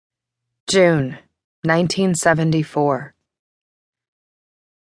June, 1974.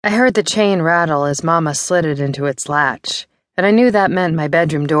 I heard the chain rattle as Mama slid it into its latch, and I knew that meant my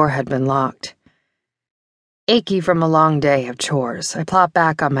bedroom door had been locked. Achy from a long day of chores, I plopped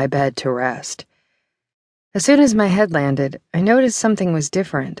back on my bed to rest. As soon as my head landed, I noticed something was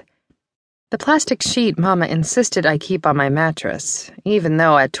different. The plastic sheet Mama insisted I keep on my mattress, even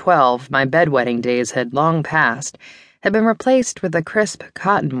though at 12 my bedwetting days had long passed, had been replaced with a crisp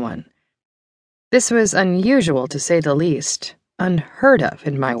cotton one. This was unusual to say the least, unheard of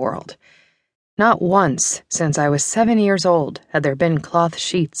in my world. Not once since I was 7 years old had there been cloth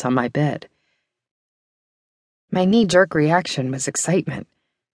sheets on my bed. My knee-jerk reaction was excitement.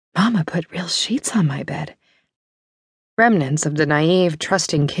 Mama put real sheets on my bed. Remnants of the naive,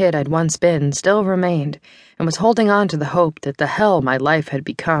 trusting kid I'd once been still remained, and was holding on to the hope that the hell my life had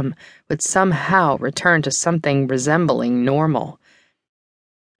become would somehow return to something resembling normal.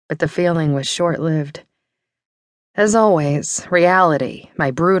 But the feeling was short-lived. As always, reality, my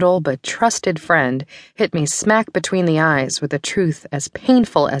brutal but trusted friend, hit me smack between the eyes with a truth as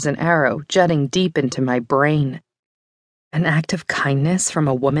painful as an arrow jutting deep into my brain. An act of kindness from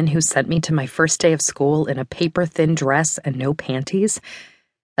a woman who sent me to my first day of school in a paper-thin dress and no panties?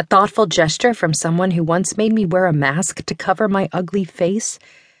 A thoughtful gesture from someone who once made me wear a mask to cover my ugly face?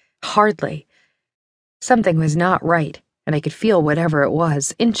 Hardly. Something was not right, and I could feel whatever it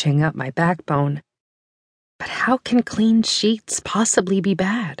was inching up my backbone. But how can clean sheets possibly be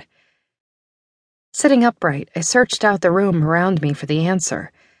bad? Sitting upright, I searched out the room around me for the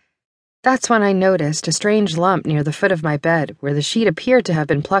answer. That's when I noticed a strange lump near the foot of my bed where the sheet appeared to have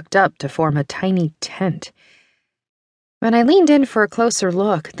been plucked up to form a tiny tent. When I leaned in for a closer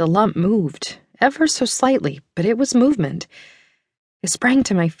look, the lump moved, ever so slightly, but it was movement. I sprang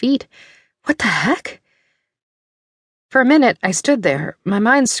to my feet. What the heck? For a minute, I stood there, my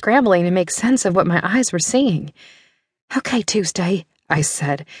mind scrambling to make sense of what my eyes were seeing. "Okay, Tuesday," I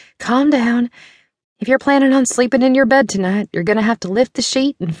said. "Calm down. If you're planning on sleeping in your bed tonight, you're gonna have to lift the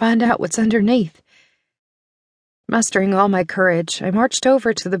sheet and find out what's underneath." Mustering all my courage, I marched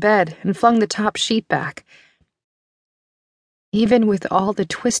over to the bed and flung the top sheet back. Even with all the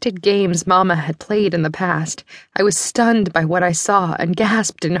twisted games Mama had played in the past, I was stunned by what I saw and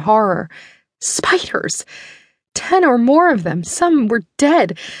gasped in horror. Spiders! 10 or more of them. Some were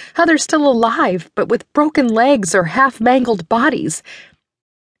dead, others still alive, but with broken legs or half-mangled bodies.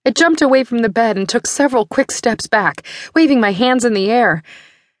 I jumped away from the bed and took several quick steps back, waving my hands in the air.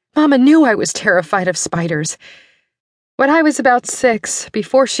 Mama knew I was terrified of spiders. When I was about 6,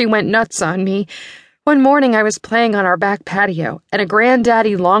 before she went nuts on me, one morning I was playing on our back patio, and a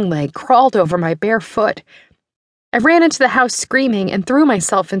granddaddy longleg crawled over my bare foot. I ran into the house screaming and threw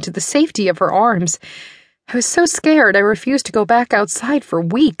myself into the safety of her arms. I was so scared I refused to go back outside for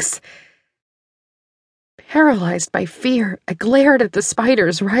weeks. Paralyzed by fear, I glared at the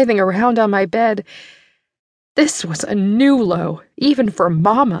spiders writhing around on my bed. This was a new low, even for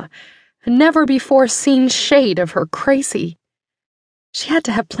Mama, a never-before-seen shade of her crazy. She had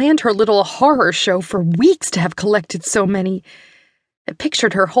to have planned her little horror show for weeks to have collected so many. I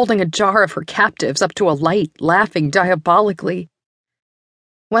pictured her holding a jar of her captives up to a light, laughing diabolically.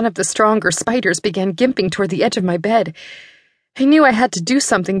 One of the stronger spiders began gimping toward the edge of my bed. I knew I had to do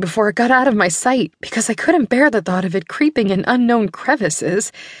something before it got out of my sight, because I couldn't bear the thought of it creeping in unknown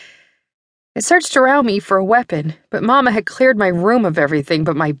crevices. I searched around me for a weapon, but Mama had cleared my room of everything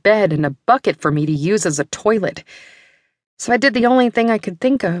but my bed and a bucket for me to use as a toilet. So I did the only thing I could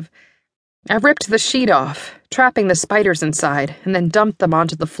think of. I ripped the sheet off, trapping the spiders inside, and then dumped them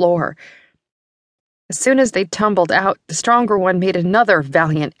onto the floor. As soon as they tumbled out, the stronger one made another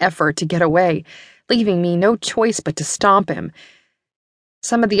valiant effort to get away, leaving me no choice but to stomp him.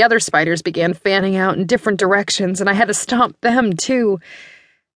 Some of the other spiders began fanning out in different directions, and I had to stomp them, too.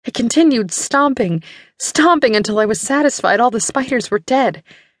 I continued stomping until I was satisfied all the spiders were dead.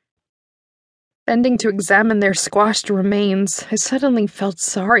 Bending to examine their squashed remains, I suddenly felt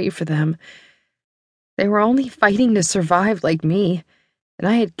sorry for them. They were only fighting to survive like me, and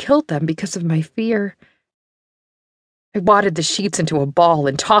I had killed them because of my fear. I wadded the sheets into a ball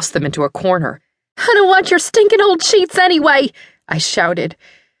and tossed them into a corner. "I don't want your stinking old sheets anyway!" I shouted.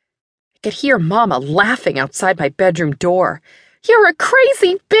 I could hear Mama laughing outside my bedroom door. "You're a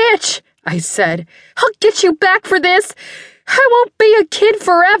crazy bitch," I said. "I'll get you back for this. I won't be a kid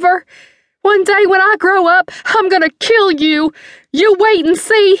forever. One day when I grow up, I'm gonna kill you. You wait and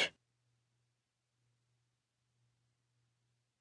see."